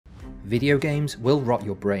Video games will rot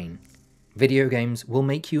your brain. Video games will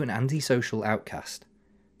make you an antisocial outcast.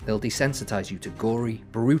 They'll desensitize you to gory,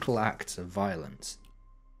 brutal acts of violence.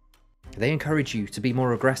 They encourage you to be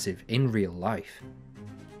more aggressive in real life.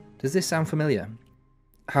 Does this sound familiar?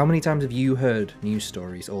 How many times have you heard news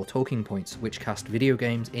stories or talking points which cast video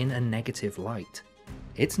games in a negative light?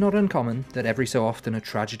 It's not uncommon that every so often a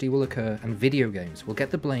tragedy will occur and video games will get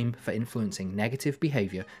the blame for influencing negative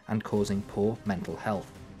behaviour and causing poor mental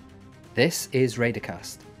health. This is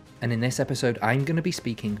Raidercast, and in this episode I'm going to be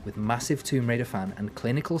speaking with massive Tomb Raider fan and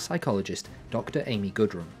clinical psychologist Dr. Amy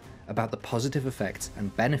Goodrum about the positive effects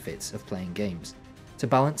and benefits of playing games, to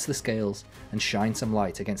balance the scales and shine some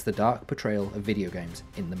light against the dark portrayal of video games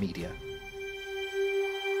in the media.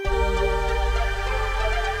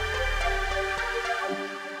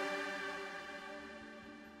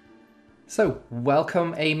 So,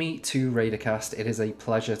 welcome Amy to Raidercast. It is a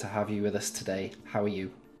pleasure to have you with us today. How are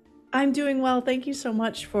you? I'm doing well. Thank you so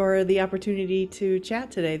much for the opportunity to chat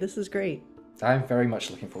today. This is great. I'm very much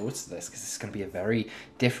looking forward to this because it's going to be a very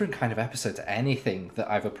different kind of episode to anything that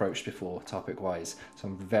I've approached before topic-wise. So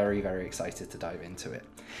I'm very, very excited to dive into it.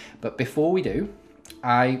 But before we do,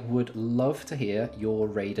 I would love to hear your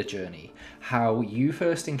Raider journey, how you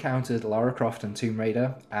first encountered Lara Croft and Tomb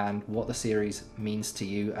Raider, and what the series means to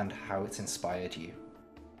you and how it's inspired you.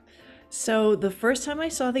 So the first time I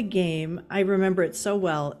saw the game, I remember it so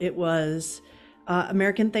well. It was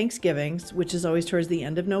American Thanksgivings, which is always towards the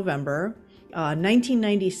end of November,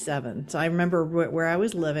 1997. So I remember where I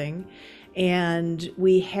was living, and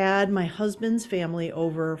we had my husband's family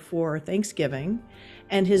over for Thanksgiving,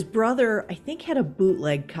 and his brother, I think, had a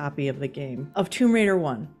bootleg copy of the game, of Tomb Raider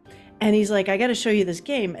 1. And he's like, I got to show you this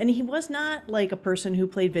game. And he was not like a person who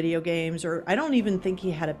played video games, or I don't even think he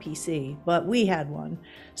had a PC, but we had one.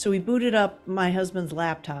 So we booted up my husband's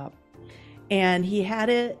laptop, and he had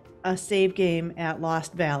a save game at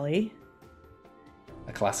Lost Valley.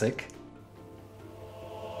 A classic.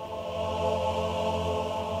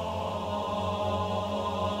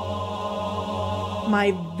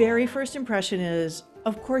 My very first impression is,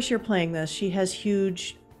 of course you're playing this. She has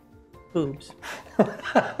huge boobs.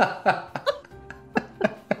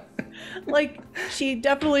 Like, she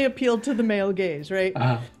definitely appealed to the male gaze, right?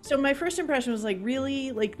 So my first impression was like,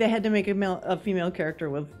 really? Like, they had to make a female character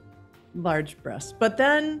with large breasts. But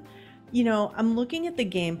then, you know, I'm looking at the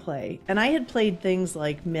gameplay, and I had played things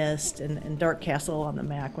like Myst and Dark Castle on the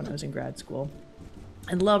Mac when I was in grad school,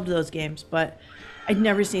 and loved those games, but I'd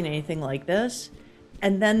never seen anything like this.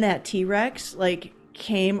 And then that T-Rex, like,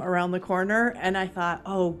 came around the corner, and I thought,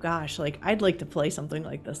 oh gosh, like, I'd like to play something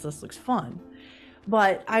like this. This looks fun.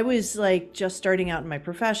 But I was like just starting out in my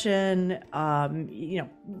profession, you know,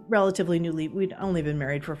 relatively newly. We'd only been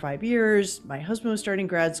married for 5 years. My husband was starting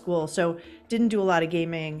grad school, so didn't do a lot of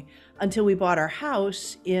gaming until we bought our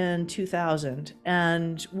house in 2000.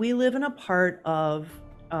 And we live in a part of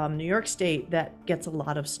New York State that gets a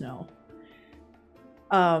lot of snow.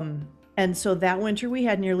 And so that winter we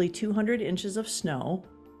had nearly 200 inches of snow,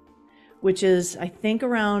 which is, I think,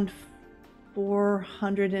 around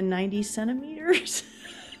 490 centimeters.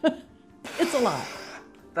 It's a lot.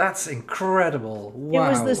 That's incredible. Wow. It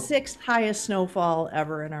was the sixth highest snowfall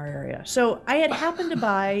ever in our area. So I had happened to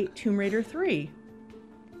buy Tomb Raider 3.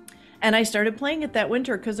 And I started playing it that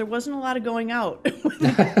winter because there wasn't a lot of going out with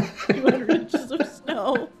 200 inches of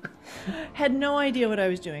snow. Had no idea what I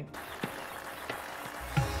was doing.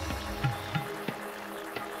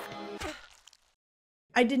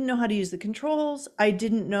 I didn't know how to use the controls. I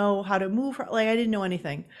didn't know how to move. Like, I didn't know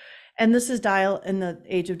anything. And this is in the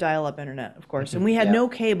age of dial-up internet, of course. And we had no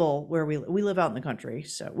cable where we live out in the country.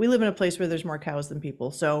 So we live in a place where there's more cows than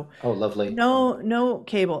people. So oh, lovely. No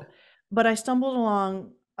cable. But I stumbled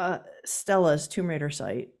along Stella's Tomb Raider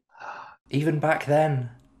site. Even back then.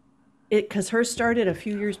 Because hers started a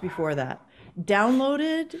few years before that.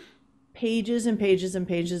 Downloaded pages and pages and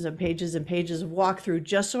pages and pages and pages of walkthrough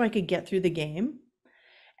just so I could get through the game.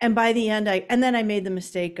 And by the end, then I made the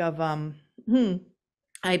mistake of,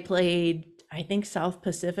 I played, I think, South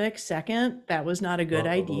Pacific second. That was not a good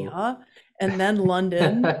idea. And then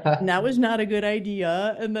London, and that was not a good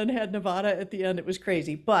idea. And then had Nevada at the end. It was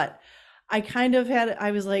crazy. But I kind of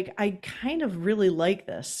I kind of really like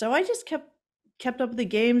this. So I just kept up with the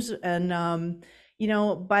games. And, you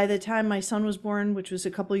know, by the time my son was born, which was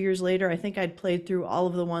a couple of years later, I think I'd played through all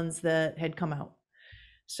of the ones that had come out.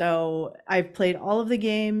 So I've played all of the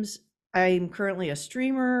games. I'm currently a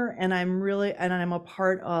streamer, and I'm a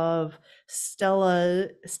part of Stella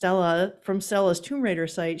from Stella's Tomb Raider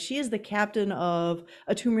site. She is the captain of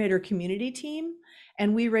a Tomb Raider community team,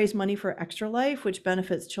 And we raise money for Extra Life, which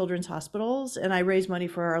benefits children's hospitals, and I raise money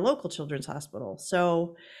for our local children's hospital.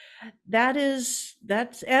 So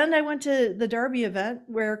and I went to the Derby event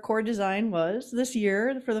where Core Design was this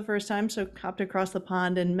year for the first time. So hopped across the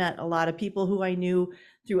pond and met a lot of people who I knew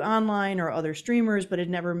through online or other streamers, but had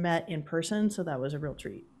never met in person. So that was a real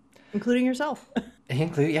treat, including yourself.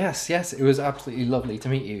 Yes. It was absolutely lovely to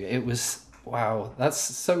meet you. It was, wow, that's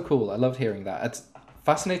so cool. I loved hearing that. It's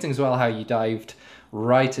fascinating as well how you dived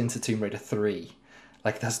right into Tomb Raider 3.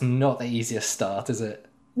 Like, that's not the easiest start, is it?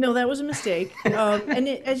 No, that was a mistake.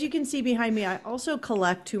 As you can see behind me, I also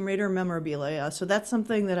collect Tomb Raider memorabilia. So that's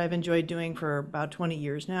something that I've enjoyed doing for about 20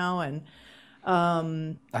 years now. And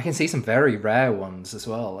I can see some very rare ones as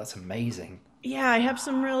well. That's amazing. Yeah, I have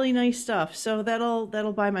some really nice stuff. So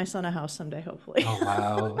that'll buy my son a house someday, hopefully. Oh,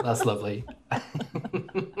 wow. That's lovely.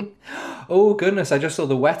 Oh, goodness. I just saw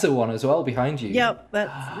the Wetter one as well behind you. Yep,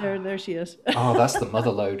 there she is. Oh, that's the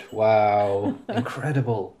Motherlode. Wow.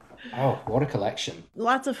 Incredible. Oh, what a collection.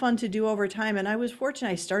 Lots of fun to do over time. And I was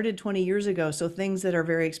fortunate. I started 20 years ago. So things that are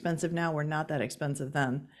very expensive now were not that expensive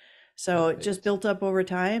then. So it just built up over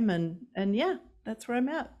time. And yeah, that's where I'm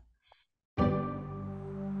at.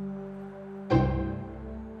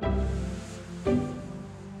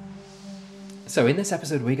 So in this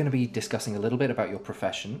episode, we're going to be discussing a little bit about your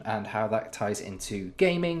profession and how that ties into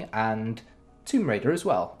gaming and Tomb Raider as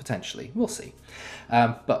well, potentially. We'll see.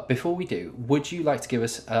 But before we do, would you like to give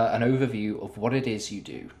us an overview of what it is you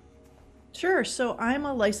do? Sure. So I'm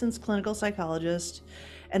a licensed clinical psychologist,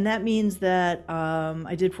 and that means that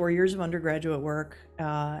I did 4 years of undergraduate work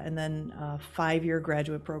and then a 5-year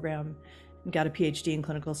graduate program, and got a PhD in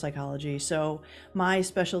clinical psychology. So my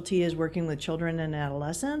specialty is working with children and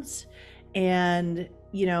adolescents. And,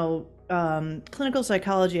 clinical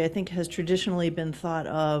psychology, I think, has traditionally been thought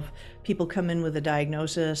of people come in with a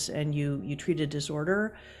diagnosis and you treat a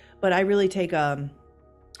disorder. But I really take a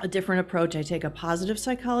different approach. I take a positive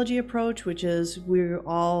psychology approach, which is we're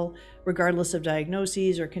all, regardless of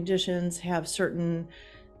diagnoses or conditions, have certain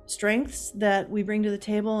strengths that we bring to the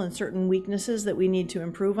table and certain weaknesses that we need to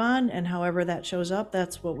improve on. And however that shows up,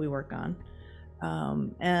 that's what we work on.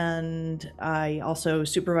 And I also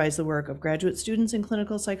supervise the work of graduate students in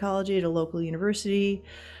clinical psychology at a local university.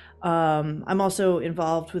 I'm also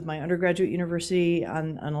involved with my undergraduate university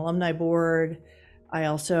on an alumni board. I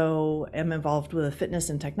also am involved with a fitness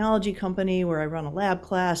and technology company where I run a lab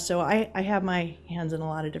class. So I have my hands in a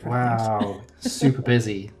lot of different things. Wow, super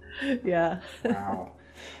busy. Yeah. Wow,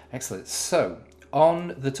 excellent. So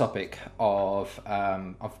on the topic of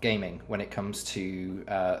gaming when it comes to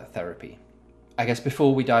therapy, I guess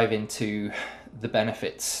before we dive into the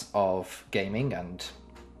benefits of gaming and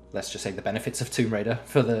let's just say the benefits of Tomb Raider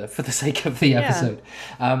for the sake of the episode,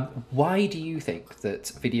 why do you think that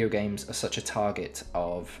video games are such a target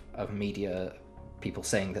of media people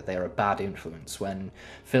saying that they're a bad influence when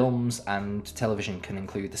films and television can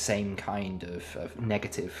include the same kind of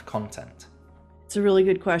negative content? It's a really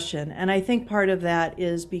good question. And I think part of that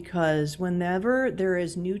is because whenever there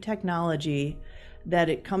is new technology that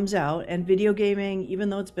it comes out, and video gaming, even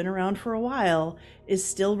though it's been around for a while, is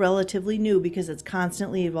still relatively new because it's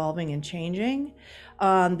constantly evolving and changing.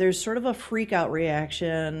 There's sort of a freak out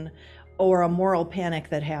reaction or a moral panic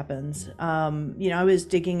that happens. I was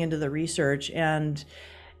digging into the research, and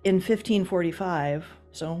in 1545,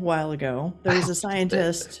 so a while ago, there was a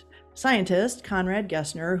scientist, Conrad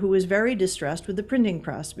Gessner, who was very distressed with the printing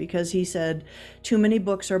press because he said too many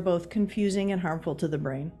books are both confusing and harmful to the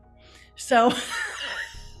brain. So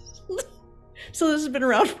this has been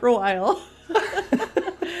around for a while.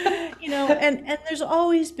 And there's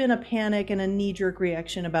always been a panic and a knee-jerk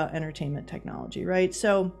reaction about entertainment technology, right?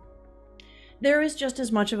 So there is just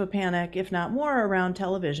as much of a panic, if not more, around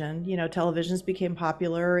television. Televisions became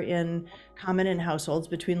popular in common households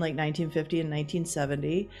between like 1950 and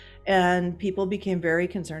 1970, and people became very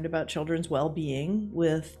concerned about children's well-being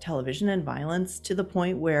with television and violence to the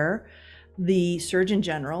point where the Surgeon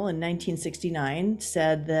General in 1969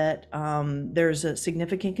 said that there's a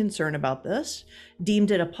significant concern about this,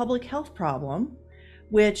 deemed it a public health problem,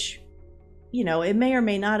 which, it may or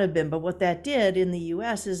may not have been, but what that did in the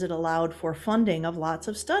US is it allowed for funding of lots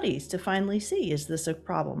of studies to finally see, is this a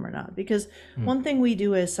problem or not? Because one thing we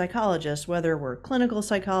do as psychologists, whether we're clinical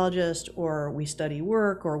psychologists or we study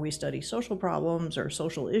work or we study social problems or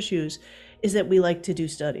social issues, is that we like to do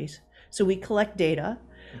studies. So we collect data.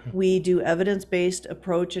 We do evidence-based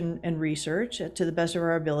approach and research to the best of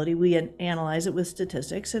our ability. We analyze it with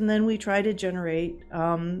statistics, and then we try to generate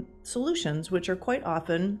solutions, which are quite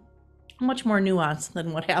often much more nuanced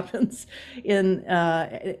than what happens in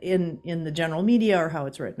the general media or how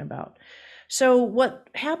it's written about. So what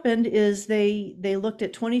happened is they looked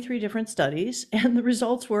at 23 different studies, and the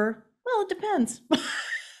results were, well, it depends.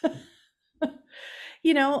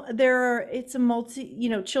 It's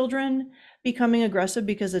a children becoming aggressive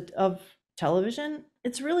because of television.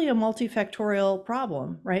 It's really a multifactorial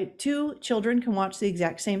problem, right? Two children can watch the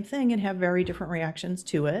exact same thing and have very different reactions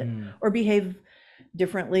to it, or behave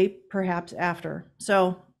differently perhaps after.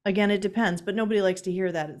 So again, it depends, but nobody likes to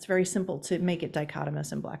hear that. It's very simple to make it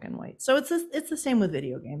dichotomous in black and white. So it's the same with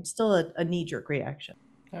video games, still a knee-jerk reaction.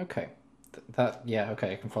 Okay.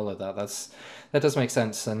 Okay, I can follow that. That does make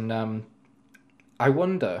sense. And I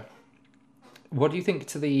wonder, what do you think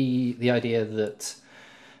to the idea that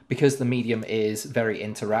because the medium is very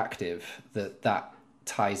interactive, that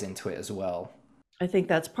ties into it as well? I think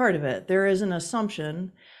that's part of it. There is an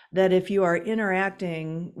assumption that if you are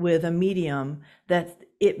interacting with a medium, that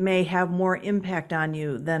it may have more impact on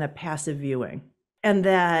you than a passive viewing. And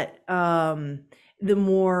that the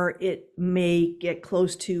more it may get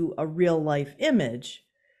close to a real life image,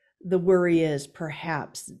 the worry is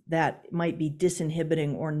perhaps that might be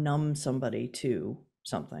disinhibiting or numb somebody to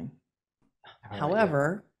something.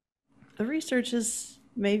 However, the research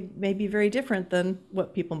may be very different than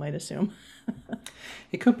what people might assume.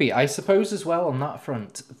 It could be. I suppose as well on that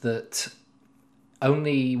front that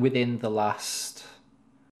only within the last,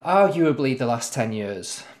 arguably the last 10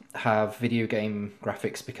 years, have video game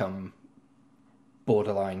graphics become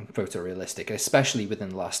borderline photorealistic, especially within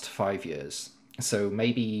the last 5 years. So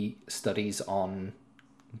maybe studies on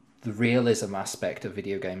the realism aspect of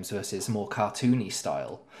video games versus more cartoony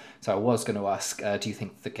style. So I was going to ask, do you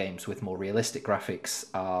think that games with more realistic graphics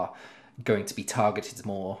are going to be targeted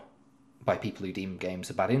more by people who deem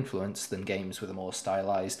games a bad influence than games with a more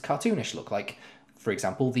stylized, cartoonish look? Like, for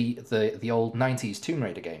example, the old 90s Tomb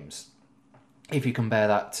Raider games. If you compare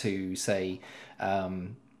that to, say,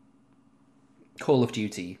 Call of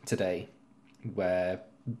Duty today, where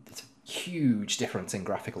it's a huge difference in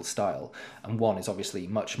graphical style, and one is obviously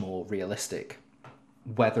much more realistic,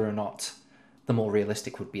 whether or not the more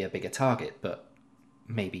realistic would be a bigger target, but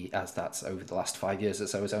maybe as that's over the last 5 years or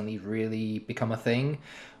so has only really become a thing,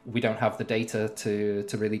 we don't have the data to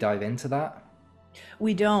really dive into that.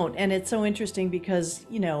 We don't. And it's so interesting because,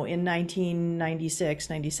 in 1996,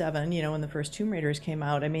 97, when the first Tomb Raiders came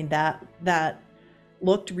out, I mean, that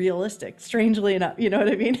looked realistic, strangely enough, you know what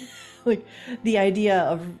I mean? Like, the idea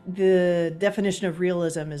of the definition of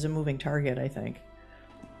realism is a moving target, I think.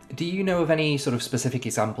 Do you know of any sort of specific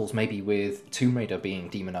examples, maybe with Tomb Raider being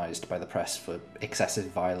demonized by the press for excessive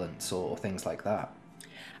violence or things like that?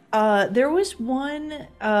 There was one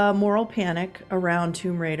moral panic around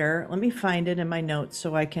Tomb Raider. Let me find it in my notes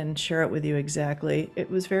so I can share it with you exactly. It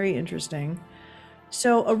was very interesting.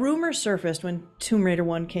 So a rumor surfaced when Tomb Raider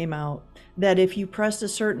 1 came out that if you pressed a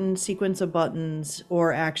certain sequence of buttons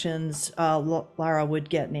or actions, Lara would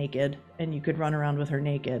get naked and you could run around with her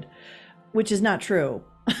naked, which is not true.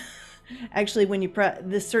 Actually, when you press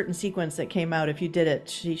this certain sequence that came out, if you did it,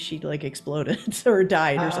 she like exploded or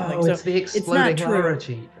died or something. So it's the exploding Lara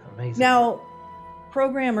cheat. Amazing. Now,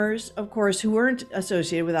 programmers, of course, who weren't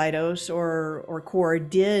associated with Eidos or Core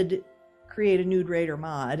did create a nude raider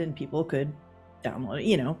mod, and people could download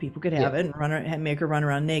it. People could have it and make her run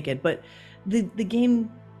around naked. But the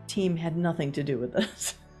game team had nothing to do with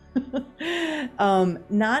this.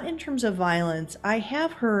 Not in terms of violence. I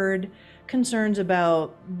have heard concerns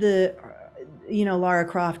about the Lara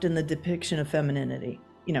Croft and the depiction of femininity,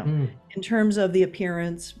 in terms of the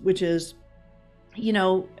appearance, which is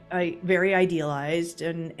very idealized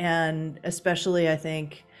and especially I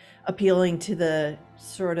think appealing to the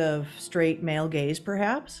sort of straight male gaze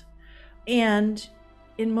perhaps. And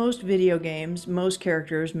in most video games, most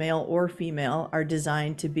characters, male or female, are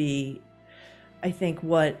designed to be, I think,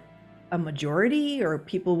 what a majority or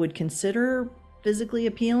people would consider physically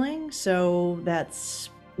appealing. So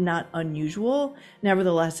that's not unusual,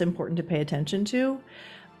 nevertheless important to pay attention to.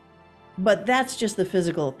 But that's just the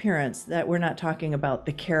physical appearance, that we're not talking about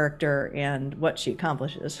the character and what she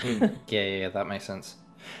accomplishes. Yeah, that makes sense.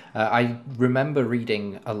 I remember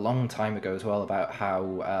reading a long time ago as well about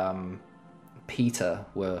how PETA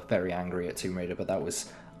were very angry at Tomb Raider, but that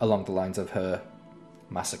was along the lines of her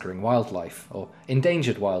massacring wildlife, or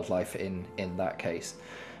endangered wildlife in that case.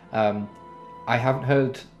 I haven't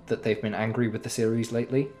heard that they've been angry with the series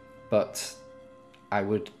lately, but I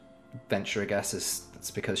would venture a guess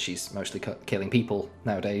it's because she's mostly killing people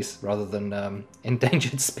nowadays rather than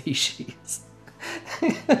endangered species.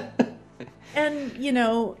 And,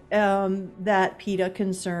 that PETA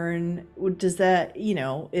concern, does that,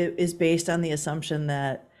 is based on the assumption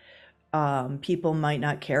that People might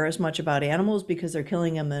not care as much about animals because they're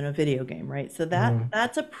killing them in a video game, right? So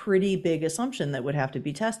that's a pretty big assumption that would have to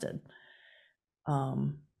be tested.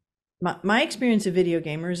 My experience of video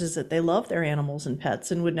gamers is that they love their animals and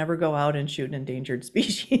pets and would never go out and shoot an endangered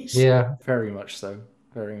species. Yeah. Very much so.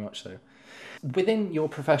 Very much so. Within your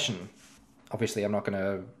profession, obviously I'm not going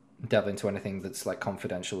to delve into anything that's like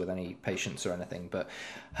confidential with any patients or anything, but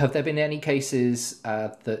have there been any cases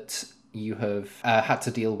that you have had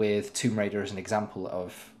to deal with Tomb Raider as an example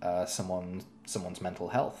of someone's mental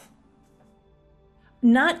health?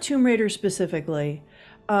 Not Tomb Raider specifically.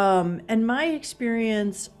 And my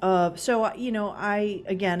experience of, so, you know,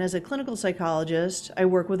 again, as a clinical psychologist, I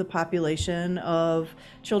work with a population of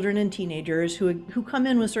children and teenagers who come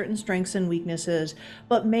in with certain strengths and weaknesses,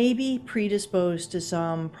 but may be predisposed to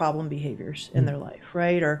some problem behaviors in their life,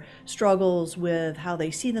 right? Or struggles with how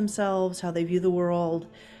they see themselves, how they view the world,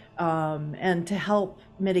 and to help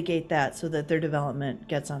mitigate that so that their development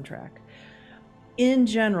gets on track. In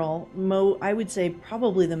general, I would say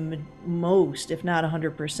probably the most, if not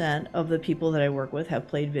 100%, of the people that I work with have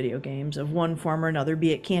played video games of one form or another,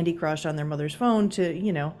 be it Candy Crush on their mother's phone to,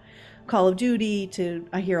 you know, Call of Duty to,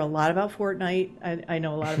 I hear a lot about Fortnite. I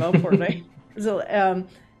know a lot about Fortnite. So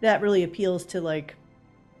that really appeals to like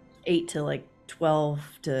 8 to like 12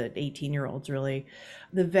 to 18-year-olds, really.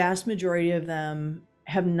 The vast majority of them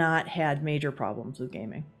have not had major problems with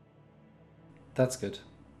gaming. That's good.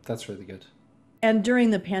 That's really good. And during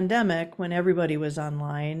the pandemic, when everybody was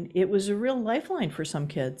online, it was a real lifeline for some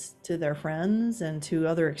kids to their friends and to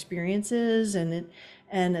other experiences, and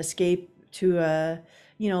escape to a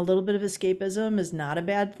little bit of escapism is not a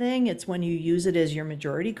bad thing. It's when you use it as your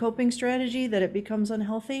majority coping strategy that it becomes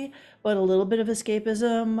unhealthy. But a little bit of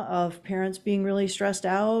escapism of parents being really stressed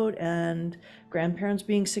out and grandparents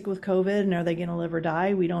being sick with COVID, and are they going to live or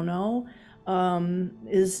die? We don't know.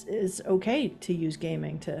 Is okay to use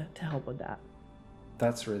gaming to help with that.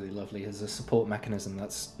 That's really lovely as a support mechanism.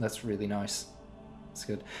 That's really nice. It's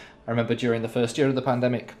good. I remember during the first year of the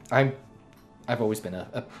pandemic, I've always been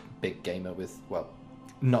a big gamer with, well,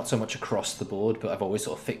 not so much across the board, but I've always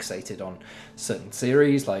sort of fixated on certain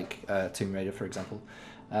series like Tomb Raider, for example.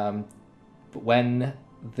 But when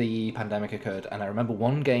the pandemic occurred, and I remember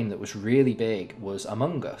one game that was really big was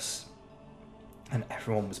Among Us. And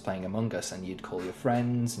everyone was playing Among Us, and you'd call your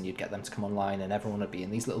friends and you'd get them to come online, and everyone would be in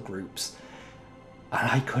these little groups. And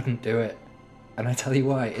I couldn't do it. And I tell you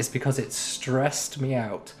why. It's because it stressed me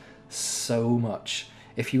out so much.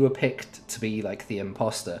 If you were picked to be like the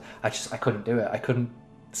imposter, I couldn't do it. I couldn't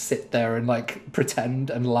sit there and like pretend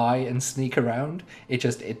and lie and sneak around.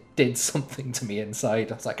 It did something to me inside.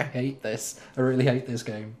 I was like, I hate this. I really hate this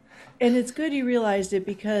game. And it's good you realized it,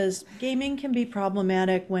 because gaming can be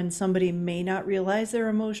problematic when somebody may not realize their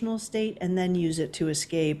emotional state and then use it to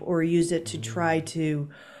escape or use it to try to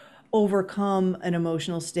overcome an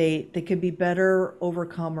emotional state that could be better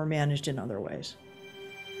overcome or managed in other ways.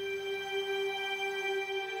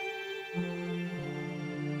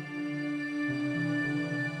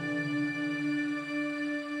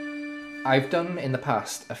 I've done in the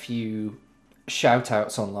past a few shout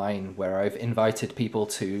outs online where I've invited people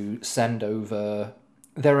to send over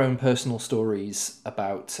their own personal stories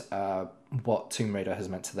about what Tomb Raider has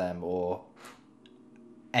meant to them, or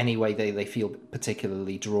any way they feel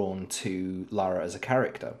particularly drawn to Lara as a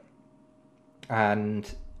character. And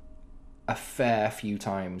a fair few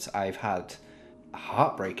times I've had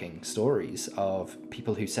heartbreaking stories of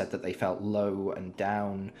people who said that they felt low and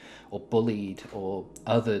down or bullied or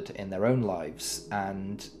othered in their own lives,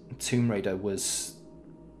 and Tomb Raider was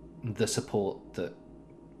the support that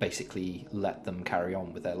basically let them carry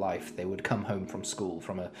on with their life. They would come home from school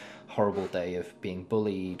from a horrible day of being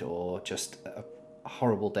bullied or just a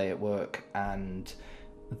horrible day at work, and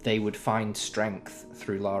they would find strength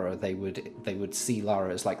through Lara. They would see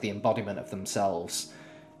Lara as like the embodiment of themselves,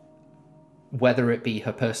 whether it be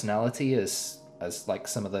her personality as like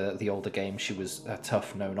some of the older games, she was a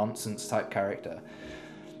tough, no nonsense type character,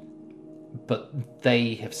 but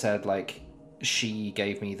they have said like, she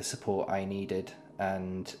gave me the support I needed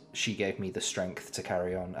and she gave me the strength to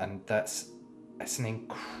carry on. And it's an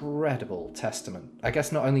incredible testament, I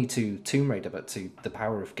guess, not only to Tomb Raider, but to the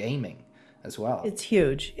power of gaming as well. It's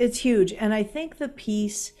huge. It's huge. And I think the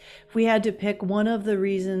piece, if we had to pick one of the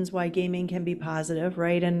reasons why gaming can be positive,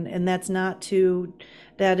 right? And that is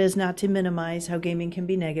not to minimize how gaming can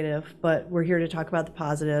be negative, but we're here to talk about the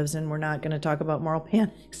positives, and we're not going to talk about moral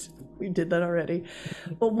panics. We did that already.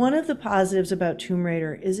 But one of the positives about Tomb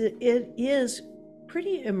Raider is it is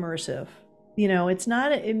pretty immersive. You know,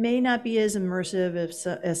 it may not be as immersive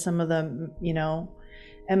as some of the,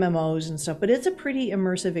 MMOs and stuff, but it's a pretty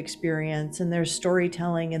immersive experience, and there's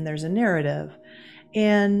storytelling and there's a narrative.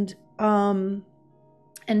 And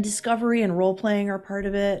discovery and role playing are part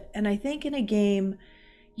of it. And I think in a game,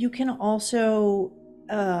 you can also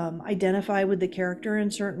identify with the character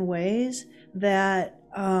in certain ways that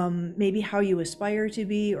maybe how you aspire to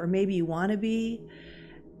be, or maybe you want to be,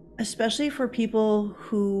 especially for people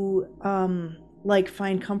who like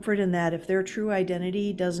find comfort in that if their true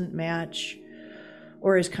identity doesn't match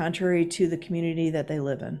or is contrary to the community that they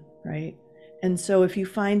live in, right? And so if you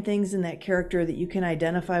find things in that character that you can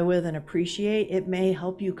identify with and appreciate, it may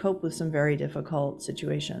help you cope with some very difficult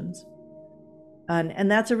situations.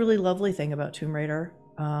 And that's a really lovely thing about Tomb Raider.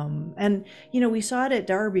 And, you know, we saw it at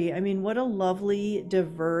Derby. I mean, what a lovely,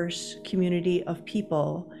 diverse community of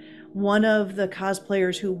people. One of the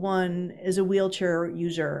cosplayers who won is a wheelchair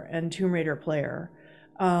user and Tomb Raider player.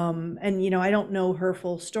 And, you know, I don't know her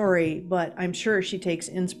full story, but I'm sure she takes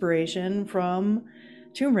inspiration from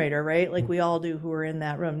Tomb Raider, right? Like we all do who are in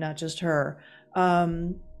that room, not just her.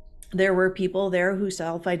 There were people there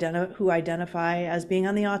who identify as being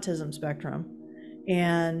on the autism spectrum.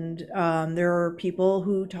 And there are people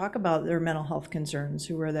who talk about their mental health concerns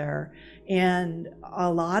who were there. And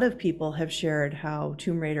a lot of people have shared how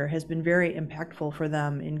Tomb Raider has been very impactful for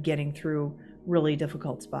them in getting through really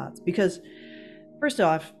difficult spots. Because first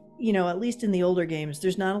off, you know, at least in the older games,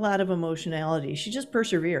 there's not a lot of emotionality. She just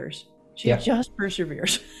perseveres. She just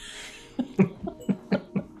perseveres.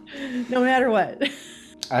 No matter what.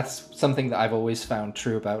 That's something that I've always found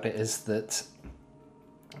true about it, is that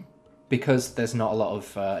because there's not a lot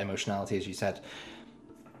of emotionality, as you said,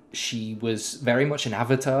 she was very much an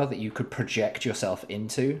avatar that you could project yourself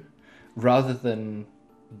into, rather than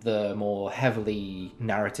the more heavily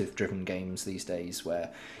narrative-driven games these days,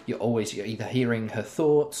 where you're either hearing her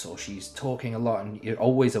thoughts or she's talking a lot and you're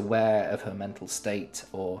always aware of her mental state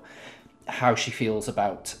or how she feels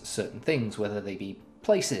about certain things, whether they be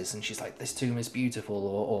places and she's like, this tomb is beautiful,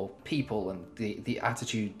 or people and the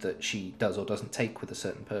attitude that she does or doesn't take with a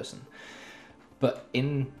certain person. But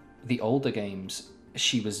in the older games,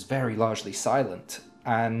 she was very largely silent,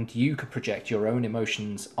 and you could project your own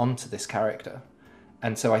emotions onto this character.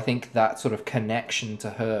 And so I think that sort of connection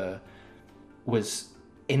to her was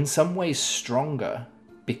in some ways stronger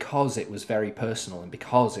because it was very personal and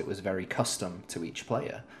because it was very custom to each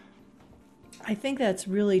player. I think that's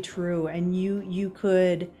really true. And you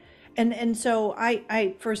could, and so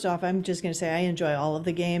I first off, I'm just going to say I enjoy all of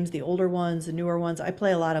the games, the older ones, the newer ones. I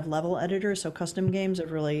play a lot of level editors, so custom games are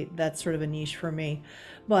really, that's sort of a niche for me.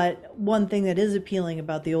 But one thing that is appealing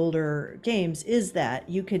about the older games is that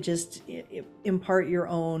you could just impart your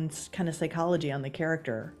own kind of psychology on the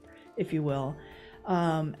character, if you will.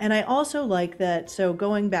 And I also like that, so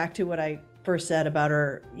going back to what I first said about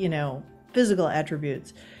her, you know, physical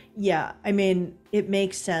attributes. Yeah, I mean, it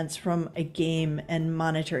makes sense from a game and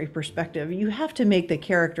monetary perspective. You have to make the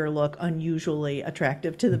character look unusually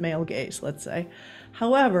attractive to the male gaze, let's say.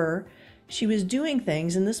 However, she was doing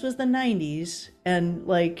things, and this was the 90s, and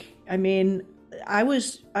like, I mean, I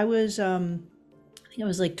think I was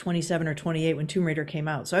like 27 or 28 when Tomb Raider came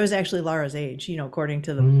out. So I was actually Lara's age, you know, according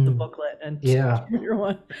to the booklet. And Tomb Raider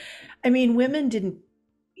 1. I mean, women didn't,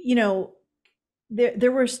 you know,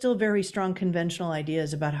 there were still very strong conventional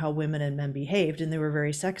ideas about how women and men behaved, and they were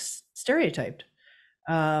very sex stereotyped.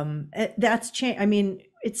 That's I mean,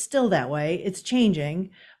 it's still that way. It's changing,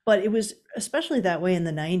 but it was especially that way in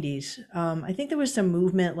the 90s. I think there was some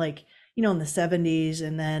movement, like, you know, in the 70s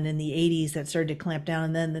and then in the 80s that started to clamp down,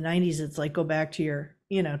 and then the 90s, it's like, go back to your,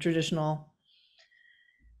 you know, traditional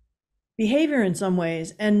behavior in some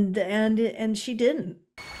ways, and she didn't.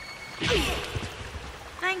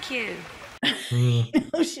 Thank you. You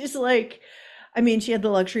know, she's like, I mean, she had the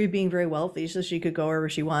luxury of being very wealthy, so she could go wherever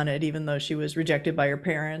she wanted, even though she was rejected by her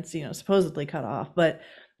parents, you know, supposedly cut off. But,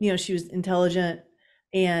 you know, she was intelligent,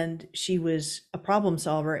 and she was a problem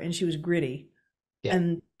solver, and she was gritty. Yeah.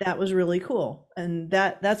 And that was really cool. And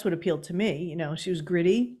that's what appealed to me. You know, she was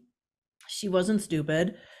gritty, she wasn't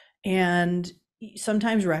stupid, and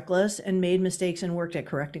sometimes reckless, and made mistakes and worked at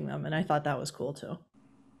correcting them. And I thought that was cool too.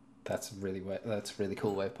 That's a really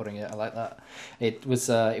cool way of putting it. I like that. It was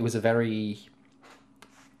a very,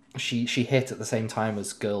 she hit at the same time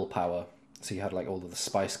as girl power. So you had like all of the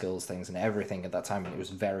Spice Girls things and everything at that time, and it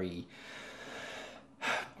was very,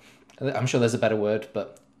 I'm sure there's a better word,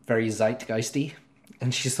 but very zeitgeisty.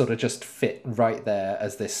 And she sort of just fit right there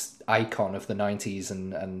as this icon of the 90s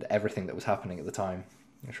and everything that was happening at the time.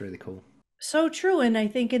 It's really cool. So true. And I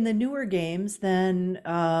think in the newer games then,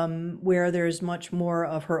 where there's much more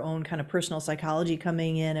of her own kind of personal psychology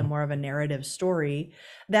coming in and more of a narrative story,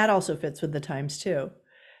 that also fits with the times too.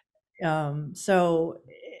 So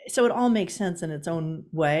it all makes sense in its own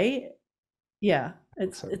way. Yeah,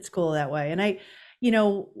 it's cool that way. And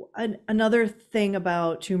another thing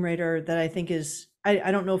about Tomb Raider that I think is,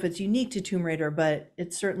 I don't know if it's unique to Tomb Raider, but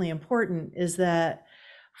it's certainly important, is that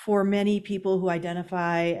for many people who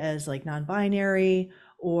identify as like non-binary,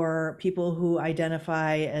 or people who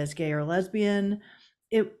identify as gay or lesbian,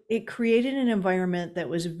 it created an environment that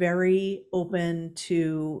was very open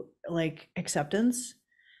to like acceptance.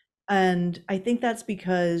 And I think that's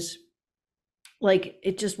because like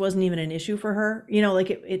it just wasn't even an issue for her,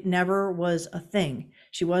 like it never was a thing.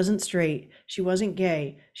 She wasn't straight, she wasn't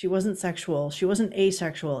gay, she wasn't sexual, she wasn't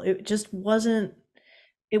asexual. It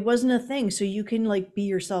wasn't a thing. So you can like be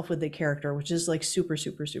yourself with the character, which is like super,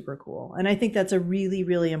 super, super cool. And I think that's a really,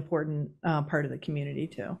 really important part of the community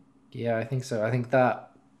too. Yeah, I think so. I think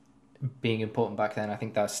that being important back then, I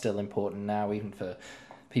think that's still important now, even for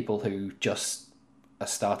people who just are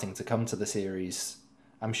starting to come to the series.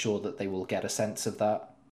 I'm sure that they will get a sense of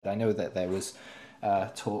that. I know that there was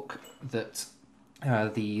talk that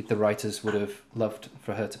the writers would have loved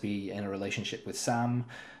for her to be in a relationship with Sam.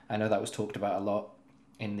 I know that was talked about a lot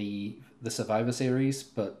in the Survivor series,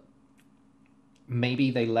 but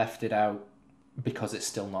maybe they left it out because it's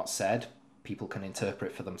still not said. People can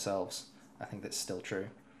interpret for themselves. I think that's still true.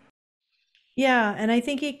 Yeah, and I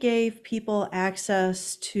think it gave people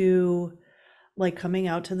access to like coming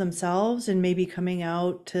out to themselves and maybe coming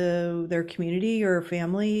out to their community or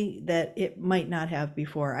family that it might not have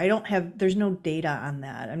before. There's no data on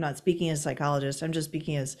that. I'm not speaking as a psychologist. I'm just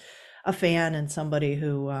speaking as a fan and somebody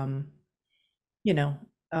who,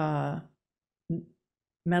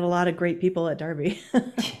 met a lot of great people at Derby.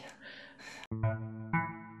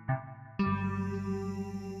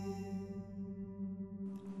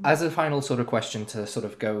 As a final sort of question to sort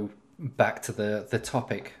of go back to the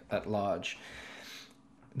topic at large,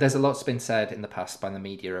 there's a lot's been said in the past by the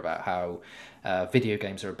media about how video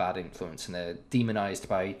games are a bad influence and they're demonized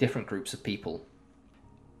by different groups of people.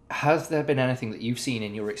 Has there been anything that you've seen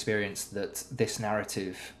in your experience that this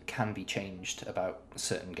narrative can be changed about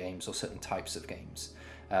certain games or certain types of games?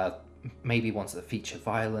 Maybe ones that feature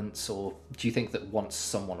violence, or do you think that once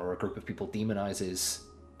someone or a group of people demonizes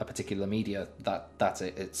a particular media, that's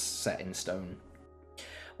it, it's set in stone?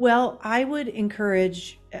 Well, I would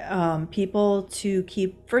encourage people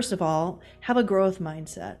to first of all, have a growth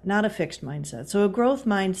mindset, not a fixed mindset. So a growth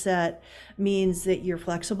mindset means that you're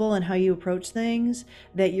flexible in how you approach things,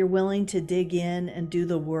 that you're willing to dig in and do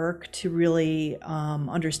the work to really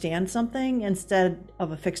understand something, instead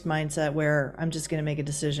of a fixed mindset where I'm just going to make a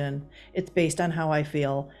decision. It's based on how I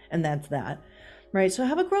feel, and that's that. Right? So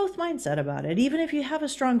have a growth mindset about it, even if you have a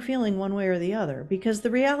strong feeling one way or the other, because the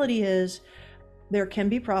reality is, there can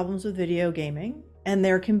be problems with video gaming, and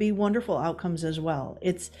there can be wonderful outcomes as well.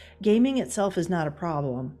 Gaming itself is not a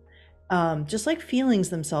problem. Just like feelings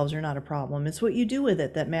themselves are not a problem. It's what you do with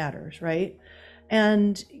it that matters, right?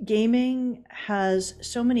 And gaming has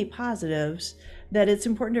so many positives that it's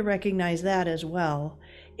important to recognize that as well.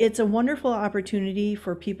 It's a wonderful opportunity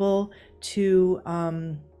for people to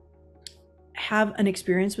have an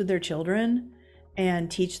experience with their children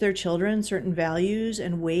and teach their children certain values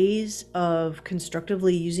and ways of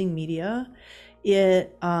constructively using media.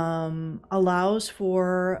 It allows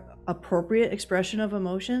for appropriate expression of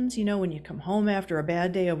emotions. When you come home after a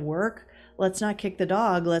bad day of work, let's not kick the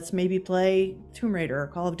dog. Let's maybe play Tomb Raider or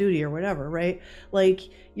Call of Duty or whatever, right? Like,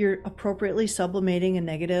 you're appropriately sublimating a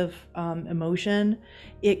negative emotion.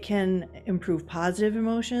 It can improve positive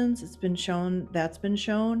emotions. That's been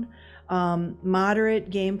shown. Moderate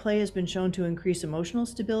gameplay has been shown to increase emotional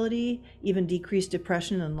stability, even decrease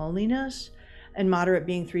depression and loneliness, and moderate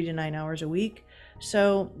being 3 to 9 hours a week.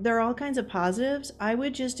 So there are all kinds of positives. I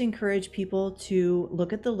would just encourage people to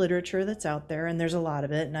look at the literature that's out there, and there's a lot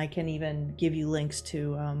of it, and I can even give you links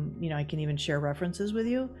to, I can even share references with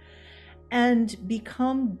you, and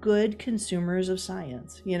become good consumers of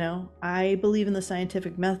science. I believe in the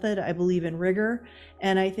scientific method. I believe in rigor,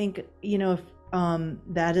 and I think, if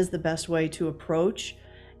that is the best way to approach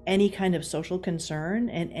any kind of social concern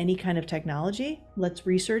and any kind of technology. Let's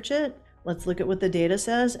research it. Let's look at what the data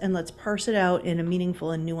says, and let's parse it out in a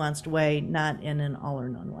meaningful and nuanced way, not in an all or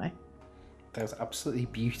none way. That was absolutely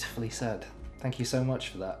beautifully said. Thank you so much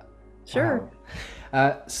for that. Sure.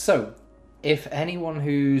 Wow. So, if anyone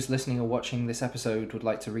who's listening or watching this episode would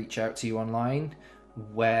like to reach out to you online,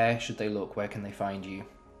 where should they look? Where can they find you?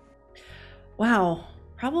 Wow.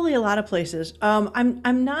 Probably a lot of places.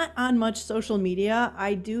 I'm not on much social media.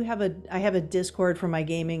 I have a Discord for my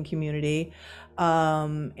gaming community,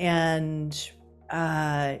 and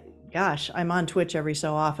gosh, I'm on Twitch every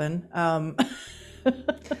so often.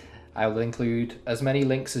 I I will include as many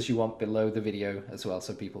links as you want below the video as well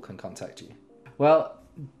so people can contact you. Well,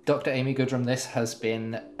 Dr. Amy Goodrum, this has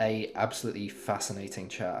been a absolutely fascinating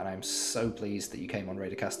chat, and I'm so pleased that you came on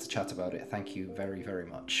Radarcast to chat about it. Thank you very, very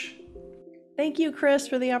much. Thank you, Chris,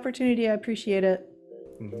 for the opportunity. I appreciate it.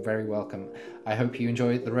 You're very welcome. I hope you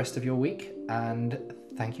enjoy the rest of your week, and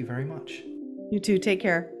thank you very much. You too. Take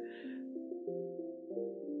care.